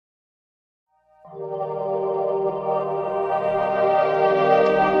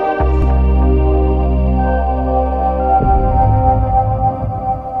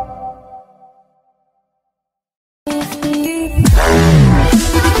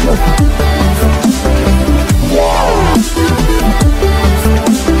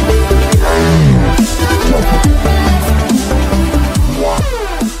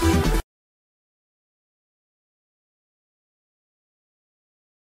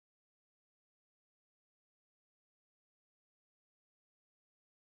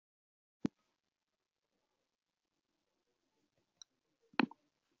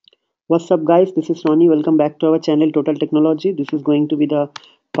What's up, guys? This is Ronnie. Welcome back to our channel Total Technology. This is going to be the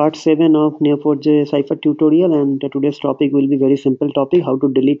part 7 of NEO4J Cypher tutorial, and today's topic will be very simple topic: how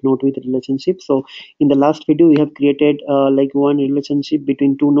to delete node with relationship. So in the last video, we have created like one relationship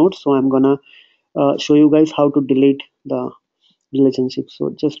between two nodes. So I'm gonna show you guys how to delete the relationship.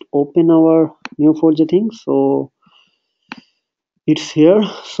 So just open our NEO4J thing. So it's here.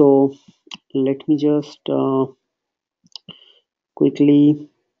 So let me just quickly.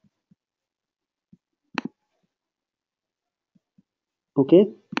 Okay,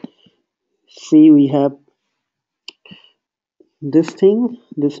 see, we have this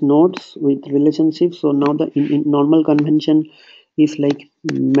nodes with relationships. So now the in normal convention is like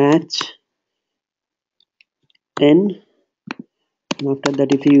match n, and after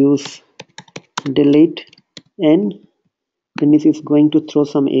that if you use delete n, then this is going to throw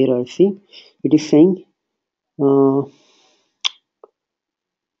some error. See, it is saying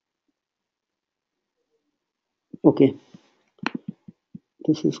okay,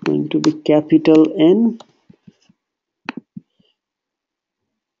 this is going to be capital N,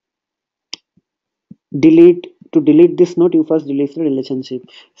 delete. To delete this node, you first delete the relationship.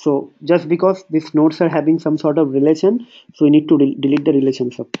 So just because these nodes are having some sort of relation, so we need to delete the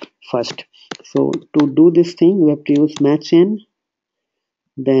relationship first. So to do this thing, we have to use match n,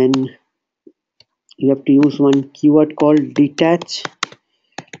 then you have to use one keyword called detach,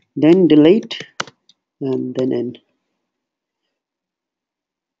 then delete, and then end.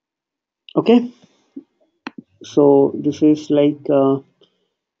 Okay, so this is like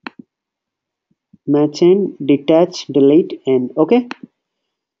match n, detach, delete, end. Okay,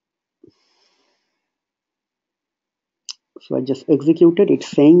 so I just executed. It's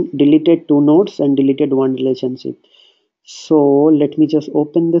saying deleted two nodes and deleted one relationship. So let me just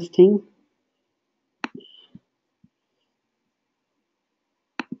open this thing.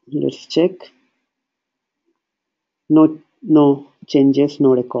 Let's check. No changes,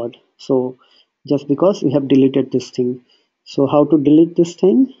 no record. So just because we have deleted this thing. So how to delete this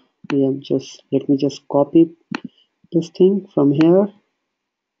thing? We have just, let me just copy this thing from here.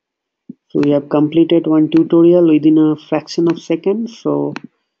 So we have completed one tutorial within a fraction of seconds. So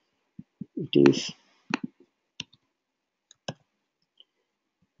it is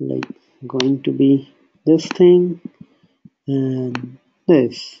like going to be this thing and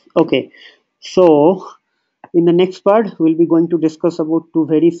this. Okay, so in the next part we'll be going to discuss about two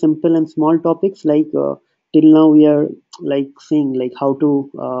very simple and small topics, like till now we are like seeing like how to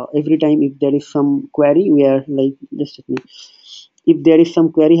every time if there is some query, we are like, just a minute, if there is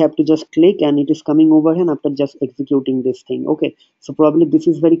some query, have to just click and it is coming over here, and after just executing this thing. Okay, so probably this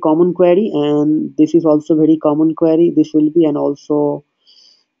is very common query, and this is also very common query, this will be, and also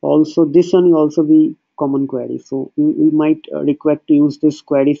this one will also be common query. So you might require to use this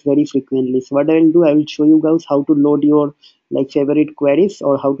queries very frequently. So what I will do, I will show you guys how to load your like favorite queries,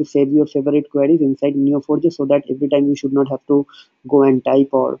 or how to save your favorite queries inside Neo4j, so that every time you should not have to go and type,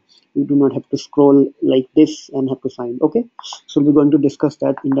 or you do not have to scroll like this and have to find. Okay, so we're going to discuss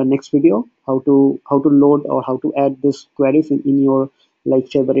that in the next video, how to load or how to add this queries in your like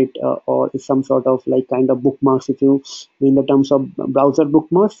favorite or some sort of like kind of bookmarks, if you in the terms of browser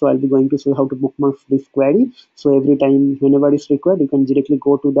bookmarks. So I'll be going to show how to bookmark this query, so every time whenever it's required, you can directly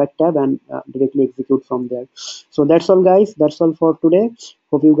go to that tab and directly execute from there. So that's all, guys, that's all for today.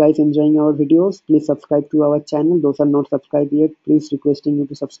 Hope you guys enjoying our videos. Please subscribe to our channel. Those are not subscribed yet, please requesting you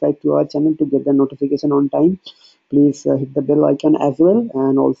to subscribe to our channel to get the notification on time. Please hit the bell icon as well,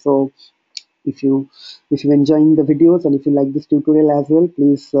 and also if you enjoying the videos and if you like this tutorial as well,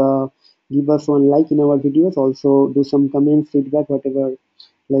 please give us one like in our videos. Also do some comments, feedback, whatever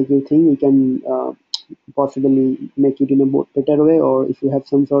like you think we can possibly make it in a better way, or if you have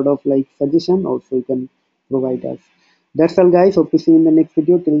some sort of like suggestion, also you can provide us. That's all, guys. Hope to see you in the next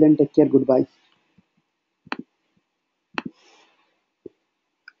video. Till then, take care. Goodbye.